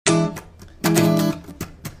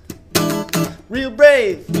Real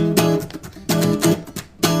brave.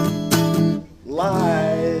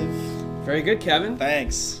 Live. Very good, Kevin.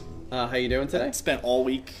 Thanks. How you doing today? I spent all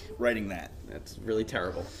week writing that. That's really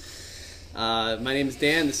terrible. My name is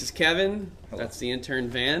Dan. This is Kevin. Hello. That's the intern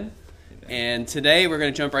Van. And today we're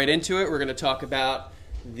going to jump right into it. We're going to talk about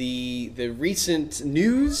the recent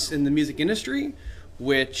news in the music industry,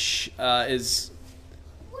 which is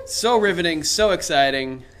so riveting, so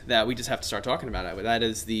exciting that we just have to start talking about it. That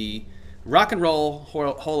is the Rock and Roll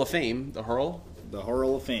Hall of Fame, the Hurl. The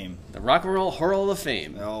Hurl of Fame. The Rock and Roll Hurl of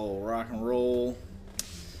Fame. Oh, rock and roll.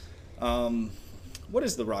 What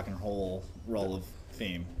is the Rock and Roll of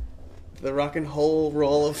Fame? The Rock and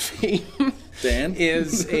Roll of Fame Dan?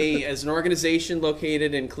 is an organization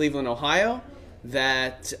located in Cleveland, Ohio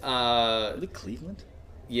that Really, Cleveland?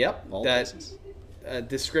 yep, All that places?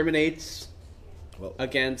 Discriminates Whoa.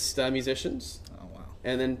 against musicians Oh, wow.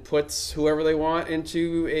 and then puts whoever they want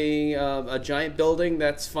into a giant building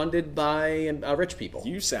that's funded by rich people.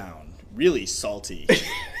 You sound really salty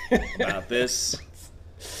about this.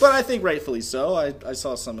 But I think rightfully so. I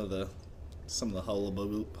saw some of the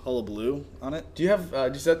hullabaloo on it. Do you have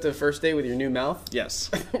is that the first day with your new mouth?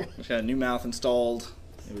 Yes. I got a new mouth installed.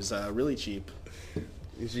 It was really cheap.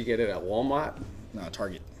 Did you get it at Walmart? No,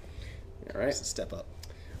 Target. All right. It's a step up.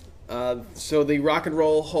 So the Rock and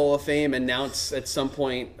Roll Hall of Fame announced at some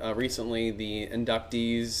point recently the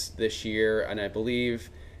inductees this year, and I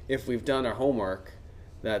believe if we've done our homework,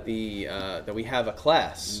 that we have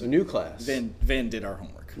a new class. Van did our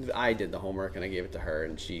homework. I did the homework and I gave it to her,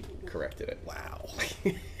 and she corrected it. Wow.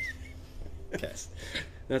 Okay.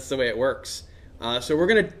 That's the way it works. So we're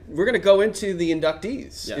gonna go into the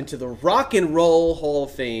inductees, Yeah. into the Rock and Roll Hall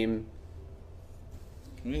of Fame.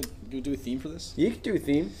 Can we do a theme for this? You can do a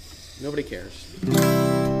theme. Nobody cares.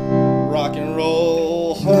 Rock and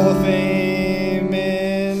Roll Hall of Fame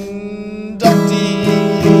inductees.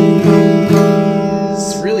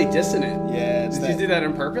 It's really dissonant. Yeah, it's Did you do that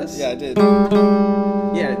on purpose? Yeah, I did.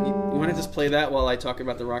 Yeah, you want to just play that while I talk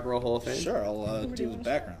about the Rock and Roll Hall of Fame? Sure, I'll do the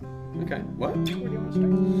background. Okay. What?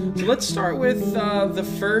 So let's start with the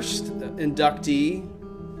first inductee.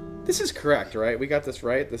 This is correct, right? We got this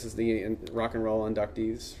right. This is the Rock and Roll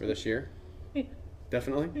inductees for this year. Yeah.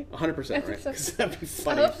 Definitely, 100% I right. think so. Because that'd be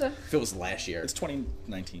funny hope so. if it was last year. It's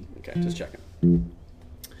 2019. Okay, just checking.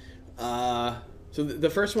 So the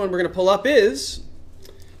first one we're gonna pull up is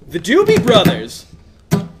the Doobie Brothers.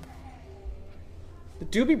 The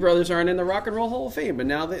Doobie Brothers aren't in the Rock and Roll Hall of Fame, but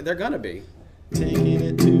now they're gonna be. Taking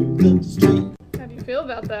it to the street. How do you feel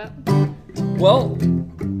about that? Well,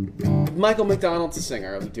 Michael McDonald's the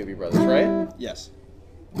singer of the Doobie Brothers, right? Yes.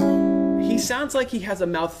 He sounds like he has a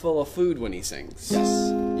mouthful of food when he sings.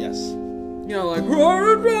 Yes. Yes. You know, like...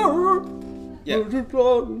 Yeah.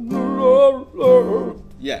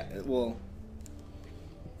 Yeah. Well,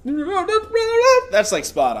 that's like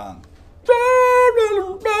spot on.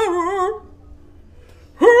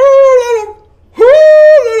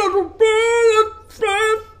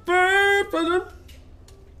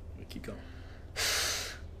 Keep going.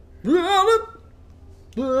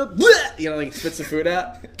 You know, like spits the food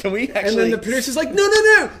out. Can we actually? And then the producer's like,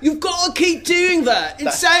 no, you've got to keep doing that.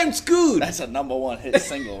 It sounds good. That's a #1 hit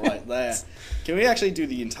single right there. Can we actually do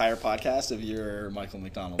the entire podcast of your Michael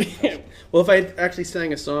McDonald impression? Well, if I actually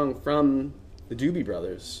sang a song from the Doobie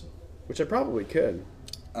Brothers, which I probably could.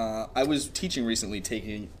 I was teaching recently,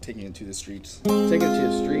 taking it to the streets. Take it to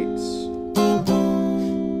the streets.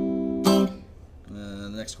 The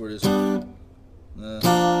next word is. And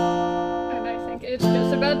I think it's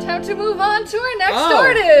just about time to move on to our next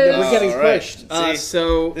artist. We're getting All right. pushed. See,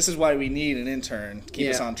 So this is why we need an intern to keep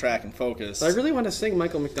us Yeah. on track and focused. I really want to sing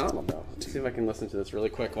Michael McDonald, though. Let's see if I can listen to this really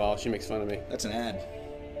quick while she makes fun of me. That's an ad.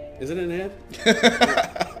 Is it an ad?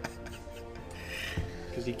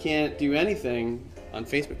 Because you can't do anything on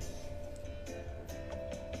Facebook.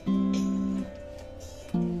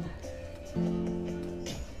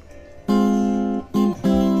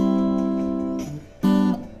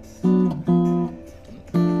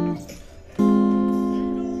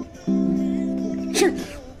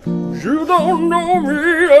 You don't know me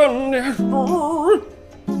anymore.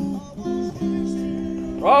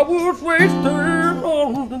 I was wasted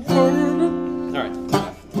on the Alright.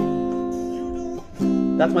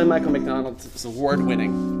 That's my Michael McDonald. It's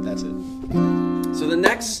award-winning. That's it. So the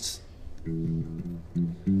next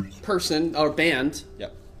person, or band,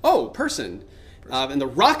 Yep. person, in the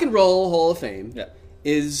Rock and Roll Hall of Fame Yep.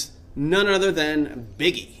 is none other than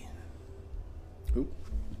Biggie. Who?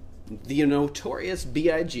 The Notorious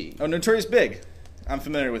B.I.G. Oh, Notorious Big. I'm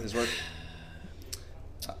familiar with his work.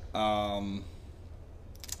 I'm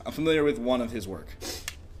familiar with one of his work.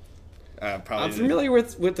 Probably. I'm familiar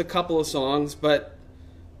with a couple of songs, but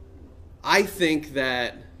I think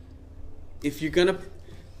that if you're gonna,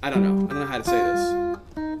 I don't know how to say this.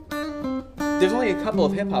 There's only a couple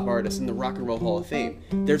of hip hop artists in the Rock and Roll Hall of Fame.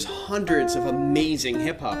 There's hundreds of amazing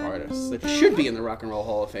hip hop artists that should be in the Rock and Roll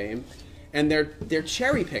Hall of Fame, and they're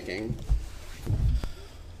cherry picking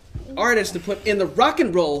artists to put in the Rock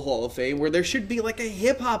and Roll Hall of Fame where there should be like a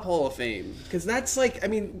hip hop Hall of Fame, because that's like, I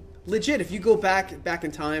mean, legit. If you go back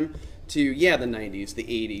in time to the 90s, the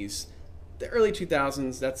 80s, the early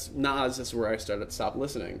 2000s, that's Nas. That's where I started to stop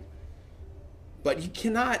listening. But you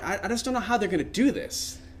cannot. I just don't know how they're going to do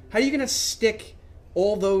this. How are you going to stick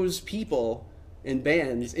all those people and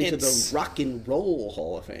bands into the Rock and Roll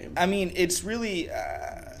Hall of Fame? I mean, it's really...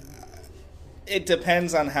 it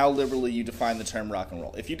depends on how liberally you define the term rock and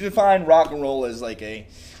roll. If you define rock and roll as like a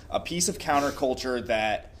piece of counterculture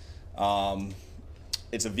that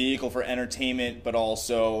it's a vehicle for entertainment, but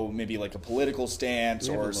also maybe like a political stance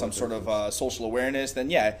or some sort of social awareness, then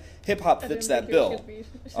yeah, hip-hop fits that bill.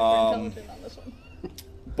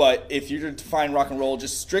 But if you define rock and roll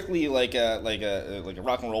just strictly like a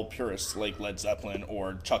rock and roll purist, like Led Zeppelin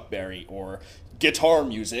or Chuck Berry or guitar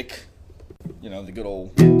music, the good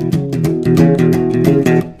old...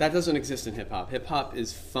 That doesn't exist in hip-hop. Hip-hop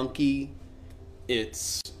is funky.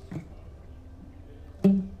 It's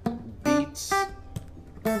beats.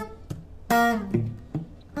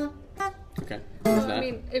 Okay. Well, I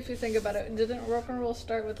mean, if you think about it, didn't rock and roll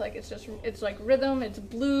start with like it's like rhythm, it's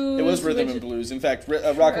blues? It was rhythm and blues. In fact,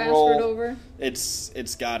 rock and roll.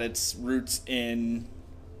 It's got its roots in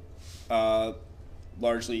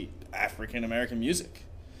largely African American music.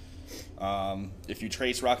 If you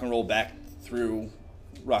trace rock and roll back through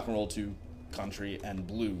rock and roll to country and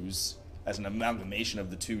blues as an amalgamation of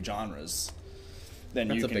the two genres, then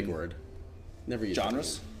that's a big word. Never use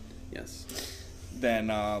genres. Yes. Then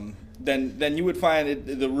you would find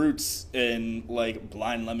the roots in like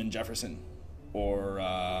Blind Lemon Jefferson or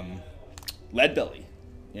Leadbelly,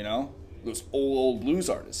 those old blues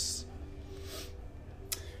artists.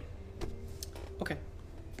 Okay.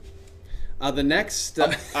 The next...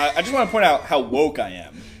 I just want to point out how woke I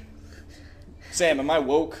am. Sam, am I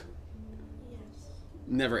woke?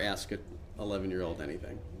 Never ask an 11-year-old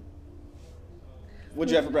anything. What'd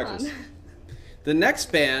you have for breakfast? The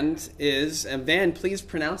next band is, and Van, please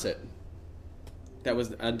pronounce it, that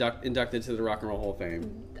was inducted to the Rock and Roll Hall of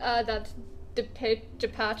Fame. That's Depeche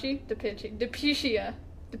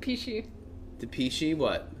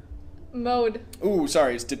what? Mode. Ooh,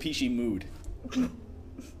 sorry, it's Depeche Mood.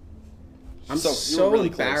 I'm so really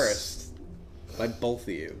embarrassed by both of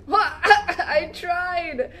you. I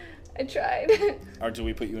tried. Or do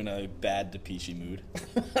we put you in a bad Depeche mood?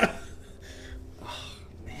 Oh,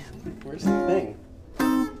 man. Where's the thing?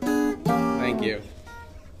 Thank you.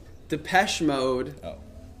 Depeche Mode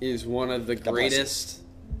is one of the greatest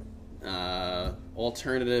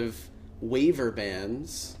alternative waiver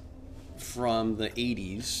bands from the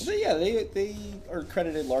 80s. So yeah, they are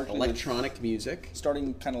credited largely electronic music.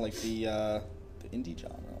 Starting kind of like the indie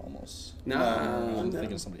genre almost. No, I'm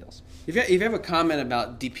thinking of somebody else. If you have a comment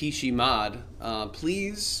about Depeche Mod,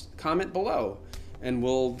 please comment below, and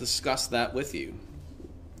we'll discuss that with you.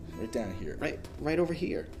 Right down here. Right over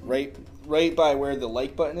here. Right by where the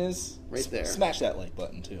like button is. Right there. Smash that like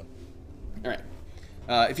button too. All right.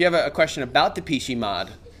 If you have a question about Depeche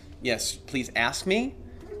Mod, yes, please ask me,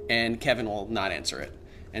 and Kevin will not answer it,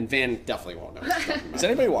 and Van definitely won't know. Is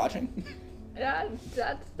anybody watching? Yeah,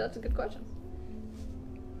 that's a good question.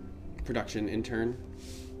 Production intern.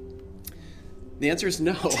 The answer is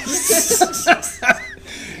no.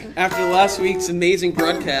 After last week's amazing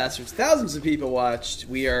broadcast, which thousands of people watched,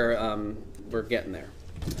 we're getting there.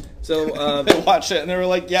 So they watched it and they were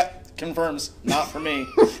like, "Yep, confirms, not for me."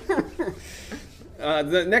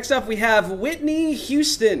 Next up, we have Whitney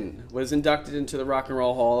Houston was inducted into the Rock and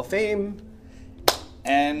Roll Hall of Fame,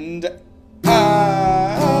 and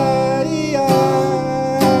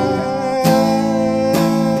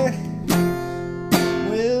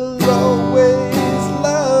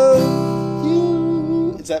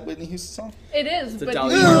Is that Whitney Houston's song? It is, but you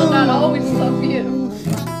will not always love you.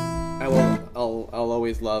 I'll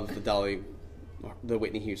always love the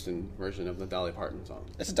Whitney Houston version of the Dolly Parton song.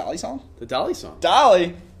 That's a Dolly song? The Dolly song.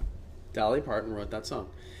 Dolly Parton wrote that song.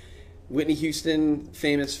 Whitney Houston,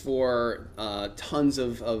 famous for tons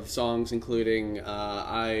of songs, including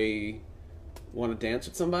I Want to Dance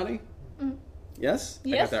with Somebody. Mm. Yes?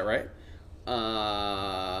 I got that right.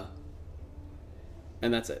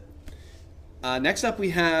 And that's it. Next up,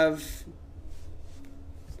 we have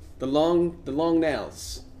the long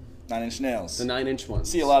nails. 9 Inch Nails. The 9 Inch ones.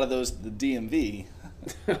 See a lot of those at the DMV.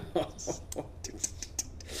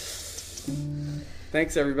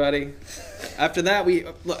 Thanks, everybody. After that,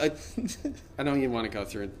 I don't even want to go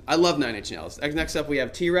through it. I love Nine Inch Nails. Next up, we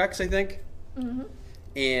have T-Rex, I think. Mm-hmm.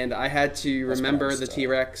 And I had to remember the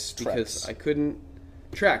T-Rex because Trex. I couldn't...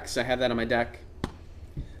 Trex, I have that on my deck.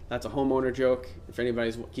 That's a homeowner joke, if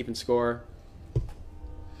anybody's keeping score.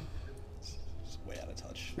 It's way out of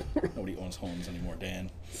touch. Nobody owns homes anymore,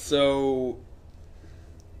 Dan. So,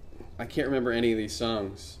 I can't remember any of these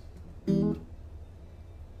songs.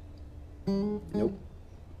 Nope.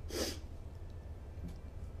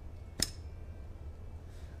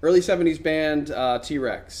 Early 70s band,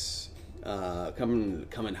 T-Rex,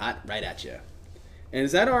 coming hot right at you. And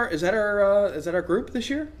is that our group this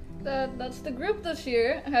year? That's the group this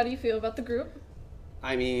year. How do you feel about the group?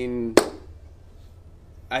 I mean,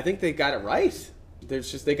 I think they got it right.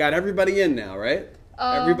 They got everybody in now, right?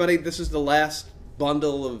 Everybody. This is the last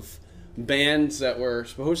bundle of bands that were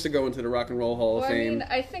supposed to go into the Rock and Roll Hall of Fame. I mean,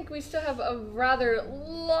 I think we still have a rather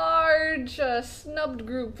large snubbed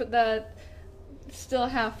group that still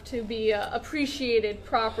have to be appreciated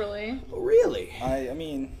properly. Oh, really? I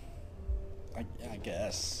mean, I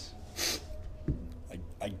guess.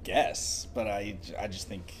 I guess, but I just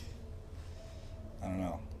think, I don't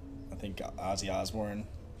know. I think Ozzy Osbourne,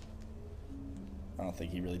 I don't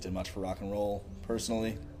think he really did much for rock and roll,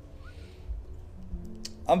 personally.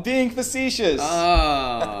 I'm being facetious.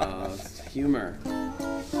 Ah, humor.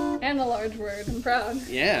 And a large word. I'm proud.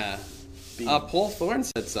 Yeah. Paul Thorne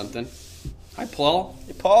said something. Hi, Paul.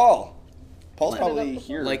 Hey, Paul. Paul's Light it probably up.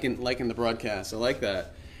 here. Liking the broadcast. I like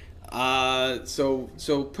that. So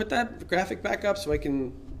put that graphic back up so I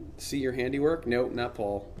can see your handiwork. Nope, not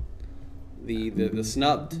Paul. The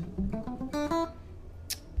snubbed.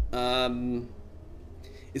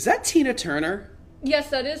 Is that Tina Turner? Yes,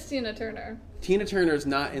 that is Tina Turner. Tina Turner's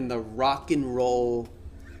not in the Rock and Roll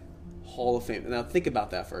Hall of Fame. Now think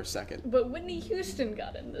about that for a second. But Whitney Houston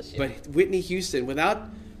got in this year. But Whitney Houston,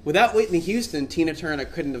 without Whitney Houston, Tina Turner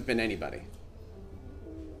couldn't have been anybody.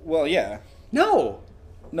 Well, yeah. No.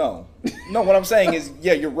 No, what I'm saying is,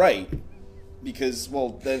 yeah, you're right. Because,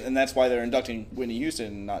 and that's why they're inducting Whitney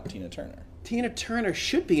Houston, not Tina Turner. Tina Turner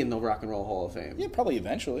should be in the Rock and Roll Hall of Fame. Yeah, probably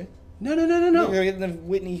eventually. No. You're going to get the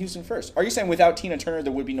Whitney Houston first. Are you saying without Tina Turner,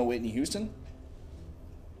 there would be no Whitney Houston?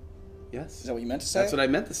 Yes. Is that what you meant to say? That's what I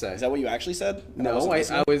meant to say. Is that what you actually said? And No, wasn't I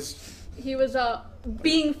listening? was... He was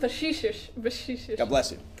being facetious. God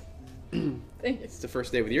bless you. Thank you. It's the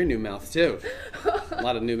first day with your new mouth, too. A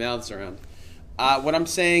lot of new mouths around. What I'm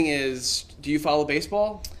saying is, do you follow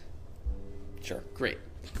baseball? Sure. Great.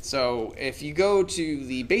 So if you go to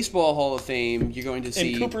the Baseball Hall of Fame, you're going to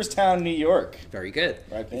see... In Cooperstown, New York. Very good.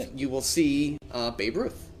 Right there. You will see Babe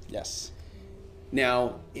Ruth. Yes.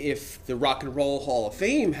 Now, if the Rock and Roll Hall of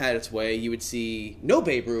Fame had its way, you would see no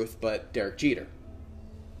Babe Ruth, but Derek Jeter.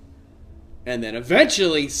 And then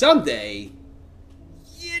eventually, someday,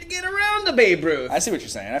 you'd get around to Babe Ruth. I see what you're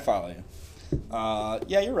saying. I follow you.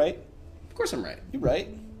 Yeah, you're right. Of course I'm right. You're right.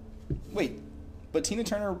 Wait, but Tina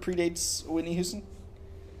Turner predates Whitney Houston?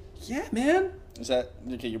 Yeah, man. Is that...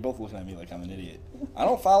 Okay, you're both looking at me like I'm an idiot. I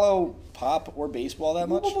don't follow pop or baseball that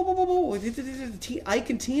much. Ike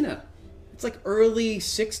and Tina. It's like early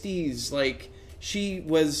 60s. Like, she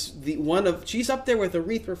was she's up there with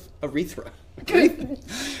Aretha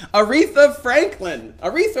Franklin.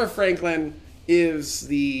 Aretha Franklin is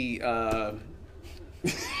the... Go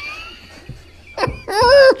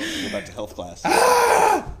back to health class.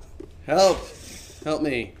 Help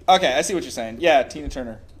me. Okay, I see what you're saying. Yeah, Tina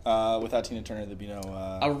Turner. Without Tina Turner, there'd be no...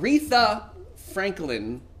 Aretha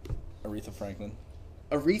Franklin. Aretha Franklin.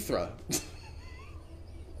 Aretha.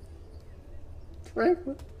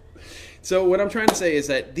 Franklin. So what I'm trying to say is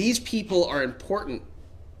that these people are important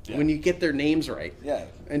when you get their names right. Yeah.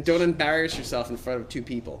 And don't embarrass yourself in front of two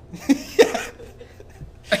people. 3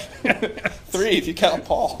 if you count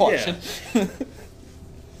Paul watching. Yeah.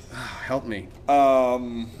 Help me.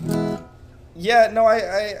 Yeah, no,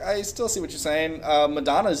 I still see what you're saying.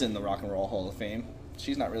 Madonna's in the Rock and Roll Hall of Fame.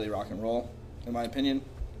 She's not really rock and roll, in my opinion.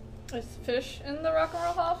 Is Fish in the Rock and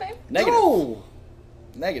Roll Hall of Fame? Negative. No.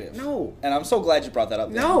 Negative. No. And I'm so glad you brought that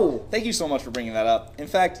up. Dan. No. Thank you so much for bringing that up. In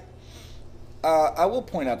fact, I will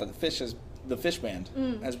point out that the Fish Band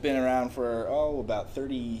has been around for about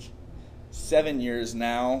 37 years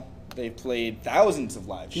now. They've played thousands of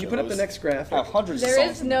live shows. Can you put up the next graphic? Have hundreds of There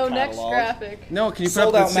songs is in no the next catalog. graphic. No, can you put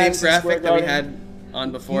Sold up out the same Madison graphic Square that we Garden. had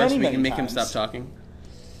on before Many, so we many can make him times. stop talking?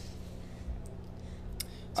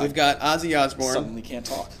 So we've got Ozzy Osbourne. Suddenly can't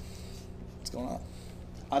talk. What's going on?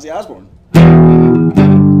 Ozzy Osbourne.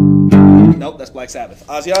 Nope, that's Black Sabbath.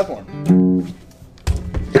 Ozzy Osbourne.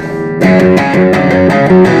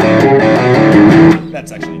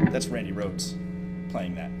 That's Randy Rhoads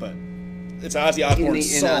playing that, but it's Ozzy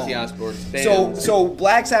Osbourne's in song. Ozzy Osbourne's band. So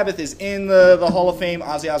Black Sabbath is in the Hall of Fame.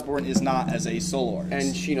 Ozzy Osbourne is not as a solo artist.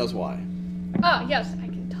 And she knows why. Ah, yes, I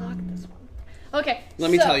can talk this one. Okay.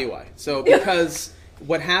 Let me tell you why. So because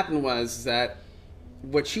what happened was that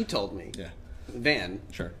what she told me, yeah, Van.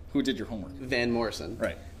 Sure. Who did your homework? Van Morrison.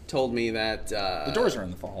 Right. Told me that The Doors are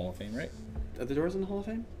in the Hall of Fame, right? Are the Doors in the Hall of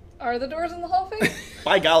Fame? Are the Doors in the Hall of Fame?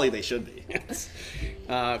 By golly, they should be.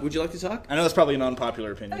 Would you like to talk? I know that's probably an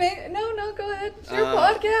unpopular opinion. I mean, no, go ahead. It's your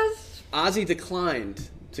podcast. Ozzy declined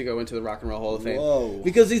to go into the Rock and Roll Hall of Fame. Whoa.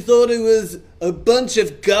 Because he thought it was a bunch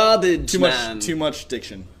of garbage, Too much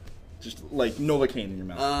diction. Just like Novocaine in your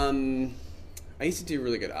mouth. I used to do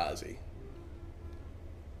really good Ozzy.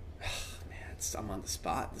 Man, I'm on the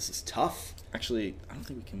spot. This is tough. Actually, I don't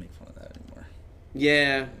think we can make fun of that anymore.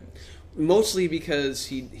 Yeah. Mostly because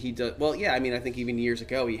he does... Well, yeah, I mean, I think even years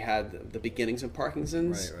ago he had the beginnings of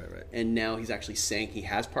Parkinson's. Right. And now he's actually saying he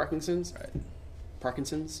has Parkinson's. Right.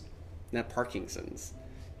 Parkinson's? Not Parkinson's.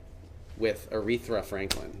 With Aretha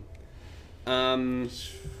Franklin.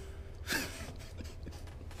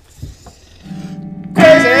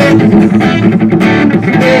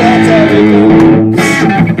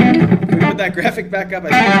 Can we put that graphic back up?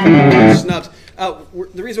 I think snubs.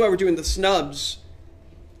 The reason why we're doing the snubs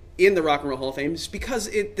in the Rock and Roll Hall of Fame is because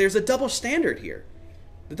there's a double standard here.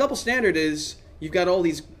 The double standard is you've got all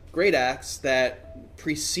these great acts that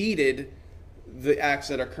preceded the acts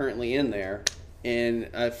that are currently in there, and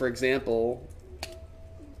for example,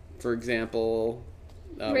 Rage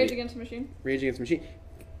Against the Machine. Rage Against the Machine.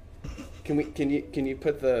 Can you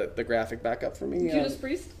put the graphic back up for me? Judas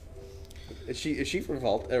Priest. Is she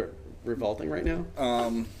revolting right now?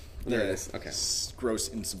 There it is. Okay. Gross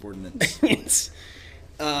insubordinate.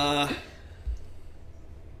 I'm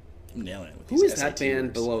nailing it with who these is that SAT band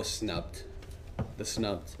words. below Snubbed? The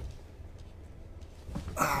Snubbed.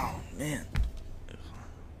 Oh man,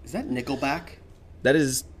 Is that Nickelback? that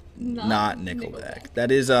is not Nickelback.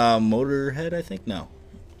 That is Motorhead, I think. No,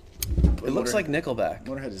 It looks like Nickelback.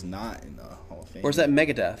 Motorhead is not in the Hall of Fame. Or is that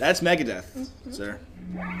Megadeth? That's Megadeth, sir.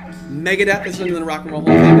 Megadeth is in the Rock and Roll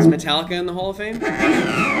Hall of Fame. Is Metallica in the Hall of Fame? I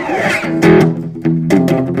will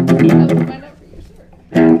find out for you, sir.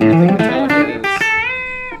 I think Metallica is.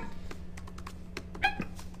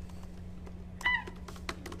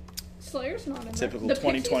 Slayer's not in there. Typical The Pixies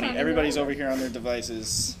 2020. aren't in Everybody's there. over here on their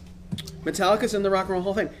devices. Metallica's in the Rock and Roll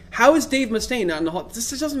Hall of Fame. How is Dave Mustaine not in the Hall? This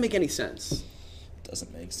doesn't make any sense.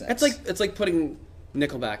 Doesn't make sense. It's like putting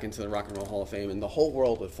Nickelback into the Rock and Roll Hall of Fame, and the whole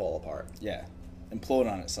world would fall apart. yeah,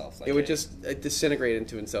 implode on itself. Like It would just disintegrate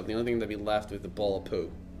into itself. The only thing that'd be left with the bowl of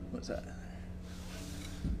poo. What's that?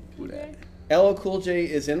 Who dat? LL Cool J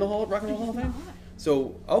is in the Rock and Roll Hall of Fame.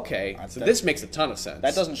 So okay, so this makes a ton of sense.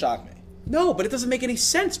 That doesn't shock me. No, but it doesn't make any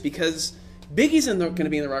sense because Biggie's going to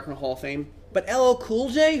be in the Rock and Roll Hall of Fame, but LL Cool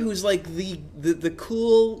J, who's like the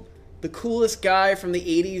coolest guy from the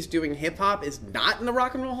 '80s doing hip hop, is not in the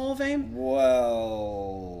Rock and Roll Hall of Fame.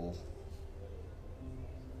 Well,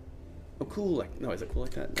 Oh, cool! Like no, is it cool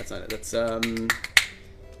like that? That's not it. That's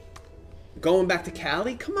going back to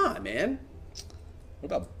Cali. Come on, man. what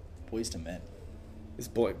about Boyz II Men? Is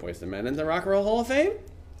Boyz II Men in the Rock and Roll Hall of Fame?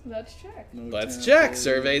 Let's check. Let's check.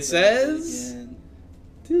 Survey says.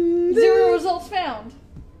 Zero results found.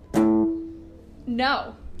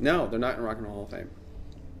 No. No, they're not in Rock and Roll Hall of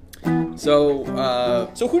Fame. So,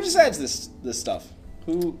 So who decides this stuff?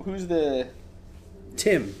 Who's the?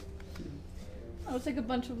 Tim. Oh, it's like a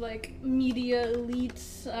bunch of like media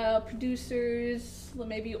elites, producers,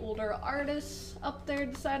 maybe older artists up there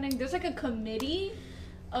deciding. There's like a committee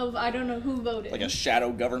of I don't know who voted. Like a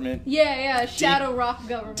shadow government? Yeah, shadow rock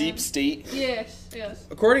government. Deep state? Yes.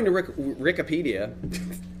 According to Wikipedia,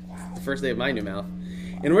 the first day of my new mouth,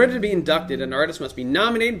 in order to be inducted, an artist must be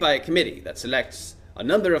nominated by a committee that selects a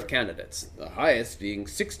number of candidates, the highest being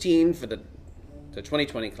 16 for the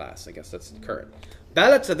 2020 class. I guess that's current.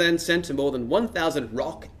 Ballots are then sent to more than 1,000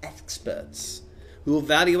 rock experts who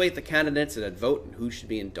evaluate the candidates and vote on who should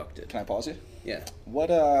be inducted. Can I pause you? Yeah. What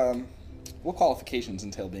qualifications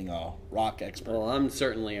entail being a rock expert? Well, I'm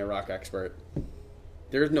certainly a rock expert.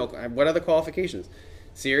 There's no... What other qualifications?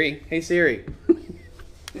 Siri? Hey, Siri.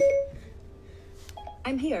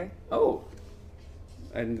 I'm here. Oh.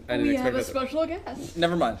 I didn't We expect have a that. special guest.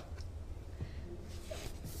 Never mind.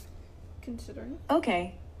 Considering.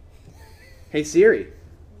 Okay. Hey, Siri.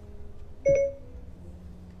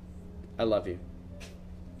 I love you.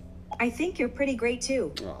 I think you're pretty great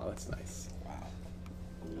too. Oh, that's nice.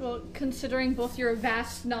 Well, considering both your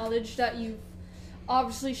vast knowledge that you've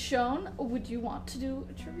obviously shown. Would you want to do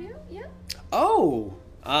a trivia? Yeah. Oh,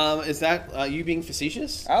 is that you being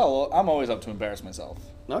facetious? Oh, I'm always up to embarrass myself.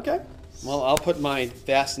 Okay. Well, I'll put my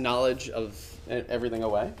vast knowledge of everything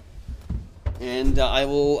away, and I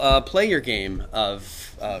will play your game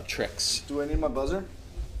of tricks. Do I need my buzzer?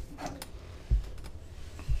 I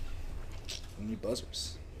need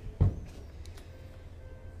buzzers.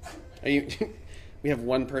 Are you? We have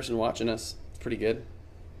one person watching us. It's pretty good.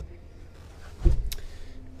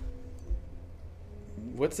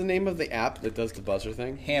 What's the name of the app that does the buzzer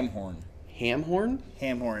thing? Hamhorn. Hamhorn?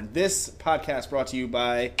 Hamhorn. This podcast brought to you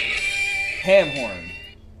by Hamhorn.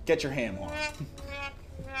 Get your ham horn.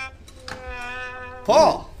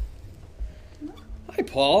 Paul! Hi,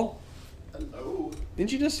 Paul. Hello.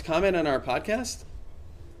 Didn't you just comment on our podcast?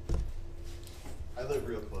 I live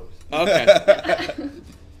real close. Okay.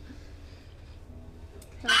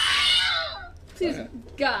 Please,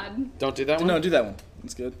 God. Don't do that one? No, do that one.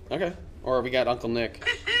 That's good. Okay. Or we got Uncle Nick.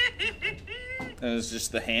 And it's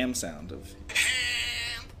just the ham sound of...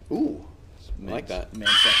 Ooh. I like that. Man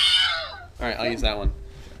sex. All right, I'll use that one.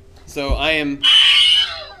 So I am...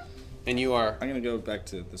 And you are... I'm going to go back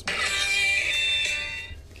to this one.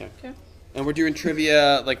 Okay. Okay. And we're doing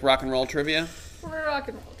trivia, like rock and roll trivia? Rock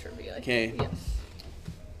and roll trivia. Okay. Yes.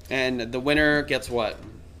 And the winner gets what?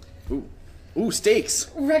 Ooh,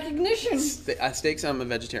 steaks. Recognition. Steaks, I'm a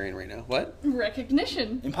vegetarian right now. What?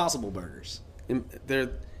 Recognition. Impossible burgers.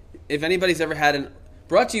 If anybody's ever had an...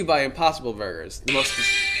 Brought to you by Impossible Burgers.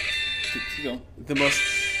 Keep going.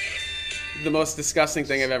 The most disgusting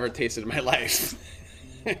thing I've ever tasted in my life.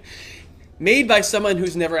 Made by someone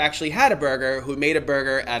who's never actually had a burger, who made a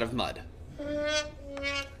burger out of mud.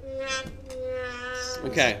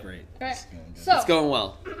 Okay. Great. Alright. So, It's going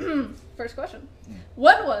well. first question.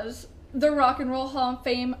 When was the Rock and Roll Hall of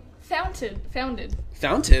Fame founded?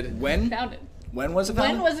 Founded? When? Founded. When was it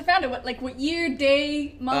founded? When was it founded? What year,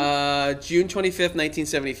 day, month? June 25th,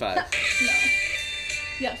 1975. No.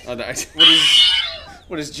 Yes. Oh, no.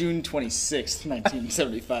 What is June 26th,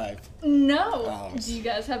 1975? No. Oh. Do you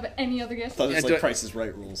guys have any other I guesses? thought it was Yeah, like do- Price is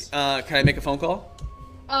Right rules. Can I make a phone call?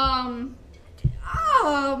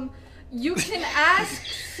 You can ask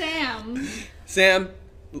Sam. Sam,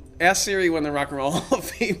 ask Siri when the Rock and Roll Hall of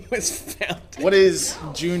Fame was founded. What is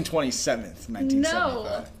June 27th, 1975?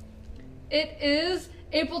 No. It is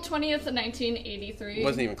April 20th, 1983.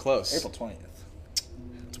 Wasn't even close. April 20th.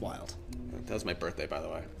 It's wild. That was my birthday, by the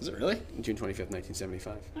way. Is it really? June 25th,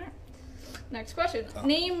 1975. Alright. Next question. Oh.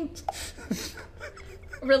 Name,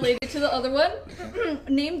 related to the other one,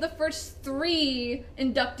 name the first 3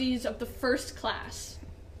 inductees of the first class.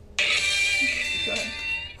 Go ahead.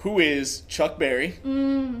 Who is Chuck Berry?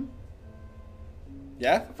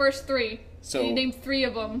 Yeah? First 3. So- you named 3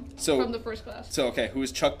 of them so- from the first class. So, okay, who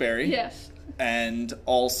is Chuck Berry? Yes. And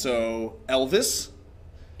also Elvis.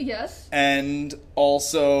 Yes. And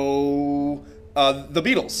also the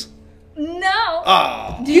Beatles. No.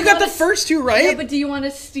 Ah. Do You got the wanna- first 2 right? Yeah, but do you want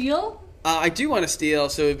to steal? I do want to steal,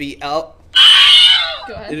 so it'd be Go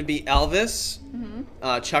ahead. it'd be Elvis,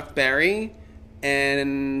 Chuck Berry,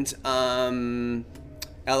 and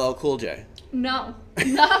LL Cool J. No.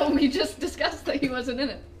 No, we just discussed that he wasn't in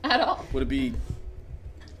it at all. Would it be...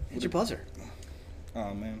 Hit your buzzer.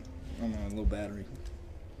 Oh, man. I'm on a low battery.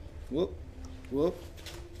 Whoop. Whoop.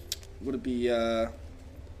 Would it be,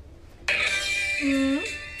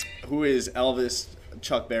 Who is Elvis,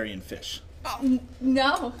 Chuck Berry, and Fish?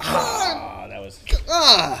 No. Ah, that was...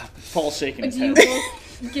 Ah! Paul shaking his Do you head.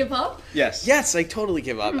 both give up? Yes. Yes, I totally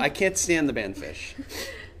give up. I can't stand the band Fish.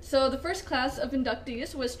 So the first class of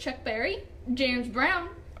inductees was Chuck Berry, James Brown,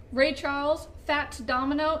 Ray Charles, Fats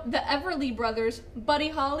Domino, the Everly Brothers, Buddy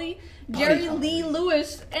Holly, Jerry Lee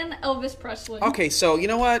Lewis, and Elvis Presley. Okay, so you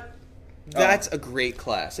know what? That's a great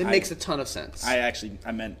class. It makes a ton of sense.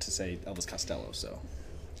 I meant to say Elvis Costello, so...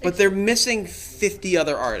 But they're missing 50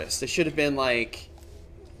 other artists. They should have been like...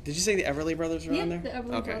 Did you say the Everly Brothers were Yeah, on there? the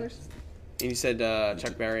Everly Brothers. And you said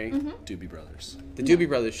Chuck Berry. Doobie Brothers. The Doobie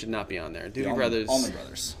Brothers should not be on there. Doobie Brothers... Allman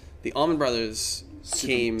Brothers. The Allman Brothers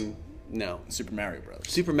came... No. Super Mario Brothers.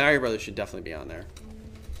 Super Mario Brothers should definitely be on there.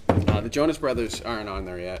 The Jonas Brothers aren't on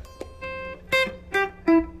there yet.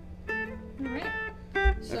 Alright.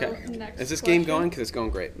 So Okay. next Is this game question. going? Because it's going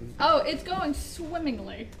great. Oh, it's going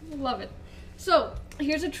swimmingly. Love it. So,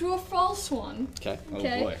 here's a true or false one. Okay. Oh,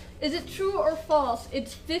 Okay. boy. Is it true or false?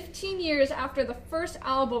 It's 15 years after the first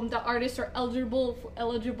album that artists are eligible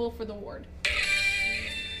for the award.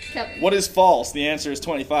 Kevin. What is false? The answer is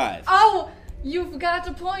 25. Oh, you've got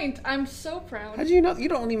a point. I'm so proud. How do you know? You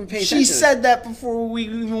don't even pay attention. She said that before we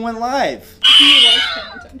even went live. He was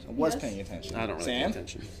paying attention. I was Yes. paying attention. I don't really pay Sam?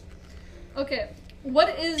 attention. Okay.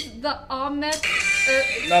 What is the Ahmet?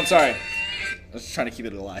 No, I'm sorry. I was trying to keep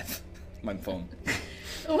it alive. My phone.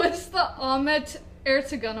 What's the Ahmet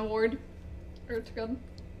Ertegun Award? Ertegun.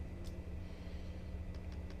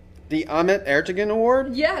 The Ahmet Ertegun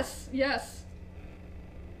Award? Yes, yes.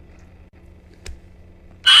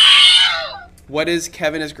 What is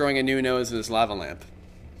Kevin is growing a new nose in his lava lamp?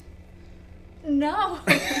 No.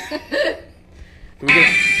 Can we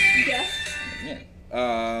get Yes.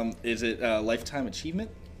 Yeah. Is it lifetime achievement?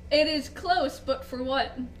 It is close, but for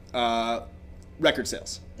what? Record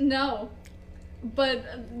sales. No. But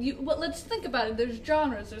let's think about it. There's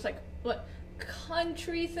genres. There's like what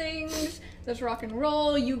country things. There's rock and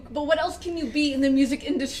roll. But what else can you be in the music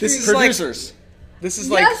industry? This is like- Producers. this is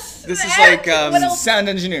Yes, like and what else? Sound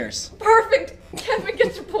engineers. Perfect. Kevin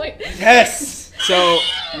gets your point. Yes. so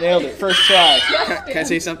Nailed it. First try. Yes, can I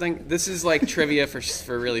say something? This is like trivia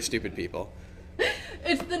for really stupid people.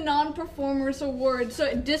 It's the non-performers award.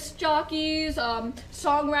 So disc jockeys,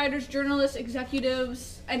 songwriters, journalists,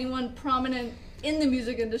 executives, anyone prominent in the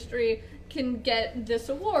music industry can get this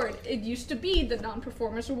award. It used to be the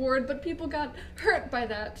non-performers award, but people got hurt by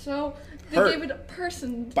that, so they Hurt. gave it a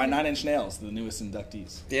person. By Nine Inch Nails, the newest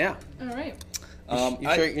inductees. Yeah. All right. You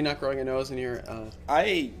sure you're not growing a nose in your?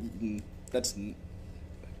 I'm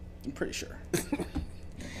pretty sure.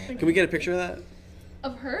 Can we get a picture of that?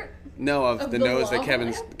 Of hurt? No, of Of the the nose that lava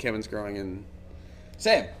lamp? Kevin's growing in.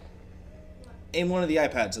 Sam, aim one of the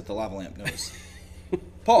iPads at the lava lamp nose.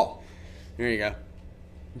 Paul. Here you go.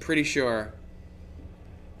 I'm pretty sure.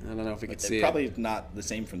 I don't know if we could see Probably not the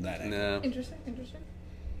same from that it. angle. No. Interesting. Interesting.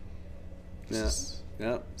 No. is-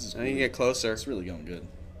 No. is I need to get closer. It's really going good.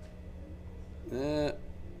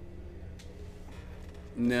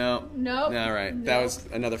 No. Nope. All right. No. That was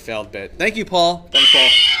another failed bit. Thank you, Paul. Thanks,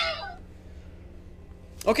 Paul.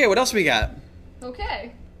 Okay, what else we got?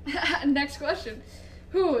 Okay. Next question.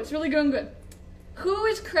 It's really going good. Who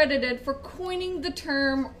is credited for coining the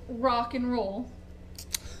term rock and roll?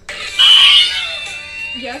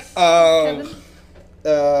 Yes. Kevin?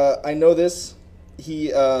 I know this.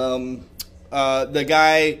 He, the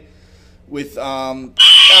guy with,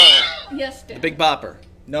 Yes, Dan. Big Bopper.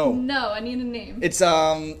 no. No, I need a name.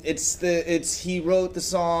 He wrote the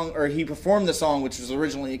song, or he performed the song, which was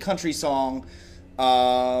originally a country song.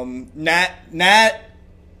 Nat,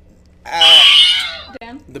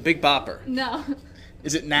 Dan? The Big Bopper. No.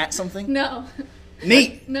 is it Nat something? No.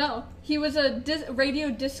 Neat. No. He was a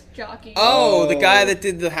radio disc jockey. Oh, the guy that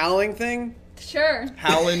did the howling thing? Sure.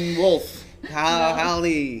 Howlin' Wolf.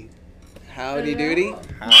 Howdy Doody?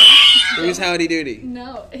 Who's Howdy Doody?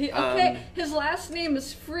 No. Okay, his last name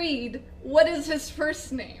is Freed. What is his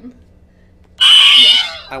first name?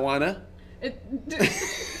 I wanna. It,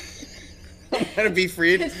 I'm gonna be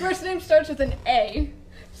freed. his first name starts with an A.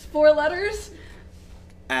 It's 4 letters?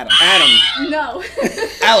 Adam. Adam. No.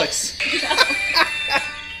 Alex.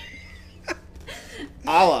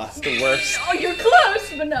 Allah. The worst. Oh, you're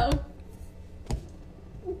close, but no.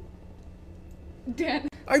 Dan.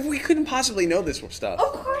 We couldn't possibly know this stuff.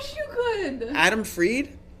 Of course you could. Adam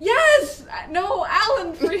Freed? Yes! No,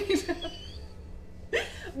 Alan Freed.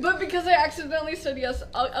 But because I accidentally said yes,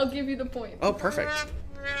 I'll give you the point. Oh, perfect.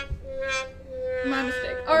 My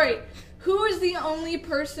mistake. Alright. Who is the only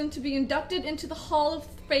person to be inducted into the Hall of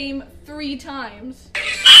Fame 3 times?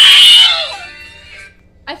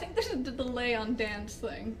 I think there's a delay on Dan's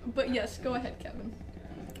thing. But yes, go ahead, Kevin.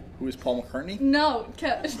 Who is Paul McCartney? No,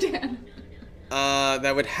 Dan.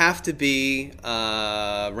 That would have to be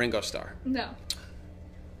Ringo Starr. No.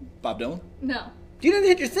 Bob Dylan? No. You didn't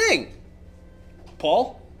hit your thing.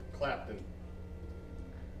 Paul? Clapton.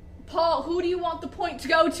 Paul, who do you want the point to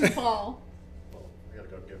go to, Paul? Well, I gotta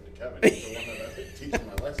go give it to Kevin. He's the one that teaching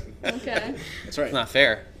my lesson. Okay. That's right. It's not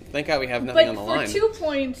fair. Thank God we have nothing on But the for line. 2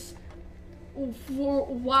 points,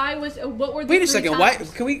 what were the Wait a 3 second. Why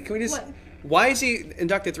times? can we just? What? Why is he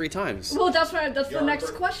inducted 3 times? Well, that's the Yardbird.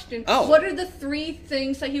 next question. Oh. What are the 3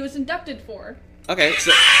 things that he was inducted for? Okay,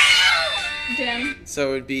 Dan? so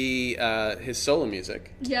it would be his solo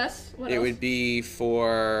music. Yes? What It else? would be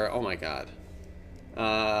for oh my God,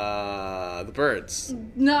 the Birds.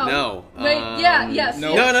 No. No. Wait, yes.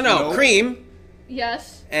 no. yes. No. No. Cream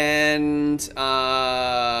Yes. and But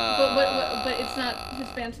it's not, his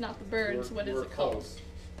band's not the Birds. What is We're it called? close.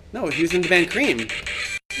 No, he was in the band Cream.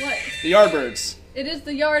 What? The Yardbirds. It is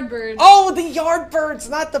the Yardbirds. Oh, the Yardbirds,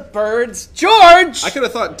 not the Birds. George. I could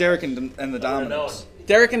have thought Derek and the I would've Dominoes. known.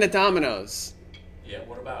 Derek and the Dominoes. Yeah,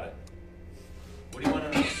 what about it? What do you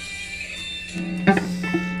want to know?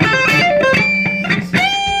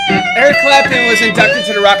 Eric Clapton was inducted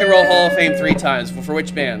to the Rock and Roll Hall of Fame 3 times. For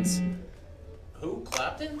which bands? Who?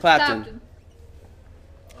 Clapton? Clapton.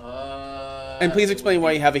 And please explain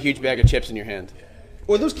why you have a huge bag of chips in your hand.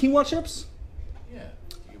 Or those quinoa chips? Yeah.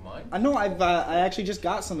 Do you mind? I know. I actually just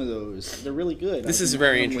got some of those. They're really good. This I've is been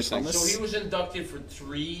very having them with interesting. So hummus. he was inducted for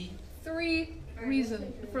 3.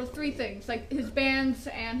 Three things, like his bands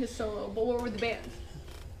and his solo. But what were the bands?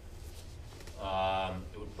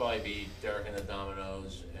 It would probably be Derek and the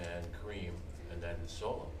Dominoes and Cream, and then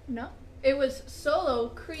solo. No, it was solo,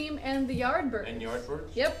 Cream, and the Yardbirds. And Yardbirds?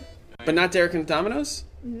 Yep, But not Derek and the Dominoes?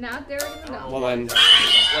 not Derek and the I don't Dominoes. know Well, why then-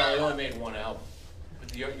 Well, they only made 1 album. But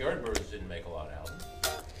the Yardbirds didn't make a lot of albums.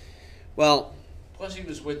 Well, Plus, he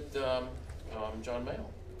was with John Mayall.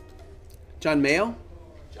 John Mayall?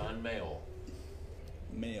 John Mayall.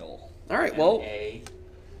 All right, well,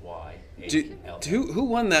 M-A-Y-A-L. who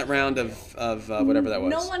won that round of whatever that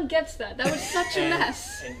was? No one gets that. That was such a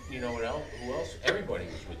mess. And you know what else? Who else? Everybody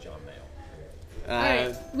was with John Mayall. All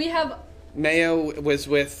right, we have Mayo was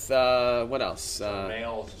with, what else?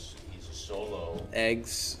 Mayall, he's a solo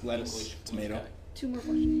Eggs, Lettuce, English tomato. guy. 2 more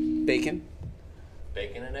questions. bacon,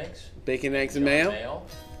 Bacon and eggs. bacon, eggs, and John mayo.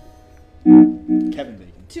 Mayall. Kevin Bacon.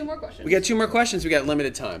 2 more questions. We got 2 more questions. We got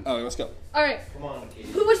limited time. Oh, let's go. All right, Come on, Katie.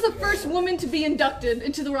 who was the first woman to be inducted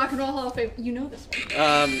into the Rock and Roll Hall of Fame? You know this one.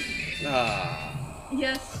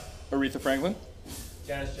 Yes, Aretha Franklin.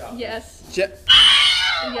 Janis Joplin. yes,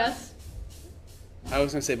 yes. I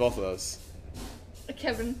was gonna say both of those.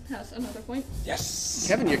 Kevin has another point. Yes.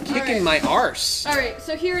 Kevin, you're kicking right. my arse. All right,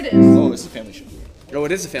 so here it is. Oh, this is a family show. Oh,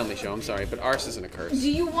 it is a family show. I'm sorry, but arse isn't a curse. Do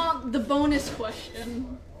you want the bonus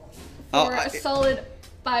question Oh, for a solid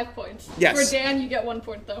 5 points? Yes. For Dan, you get 1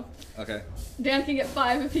 point though. Okay. Dan can get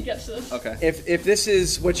 5 if he gets this. Okay. If this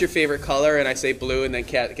is what's your favorite color, and I say blue, and then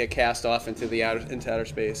get cast off into outer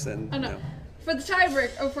space, then I know. no. For the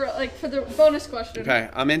tiebreak, or for the bonus question. Okay,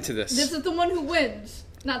 I'm into this. This is the one who wins,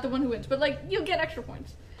 not the one who wins, but like you'll get extra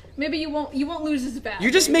points. Maybe you won't lose as bad.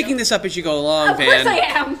 You're just There you making go. this up as you go along, Of course Van. I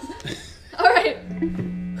am. All right.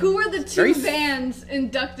 Who are the 2 Very- bands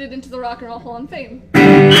inducted into the Rock and Roll Hall of Fame?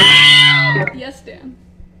 Yes, Dan.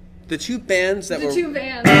 The 2 bands that The were 2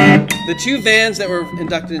 bands. the 2 bands that were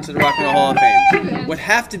inducted into the Rock and Roll Hall of Two Fame bands. would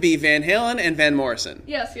have to be Van Halen and Van Morrison.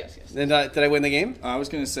 Yes. Then did I win the game? I was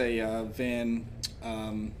gonna say Van.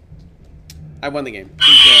 I won the game.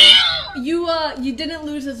 You didn't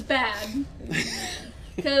lose as bad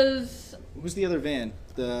because Who's the other Van?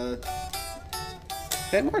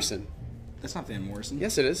 Van Morrison. That's not Van Morrison.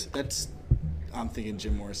 Yes, it is. I'm thinking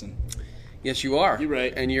Jim Morrison. Yes, you are. You're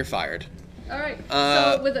right. And you're fired. all right.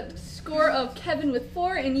 Uh, So with a score of Kevin with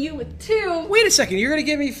 4 and you with 2. Wait a second. You're going to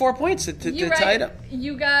give me 4 points to You're tie it right. up.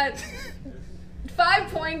 You got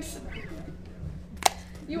 5 points.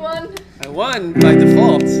 You won. I won by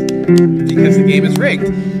default because the game is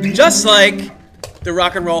rigged. Just like the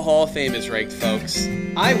Rock and Roll Hall of Fame is rigged, folks.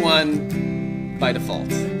 I won by default.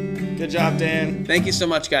 Good job, Dan. Thank you so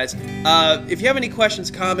much, guys. If you have any questions,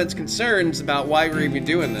 comments, concerns about why we're even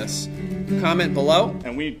doing this, comment below.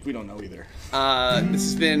 And we don't know either. This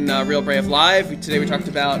has been Real Brave Live. Today we talked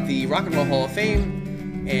about the Rock and Roll Hall of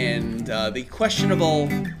Fame and the questionable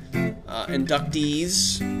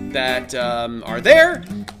inductees that are there,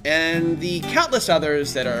 and the countless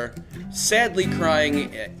others that are sadly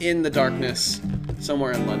crying in the darkness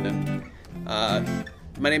somewhere in London.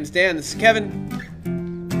 My name is Dan. This is Kevin.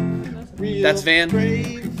 Real That's Van.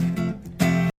 brave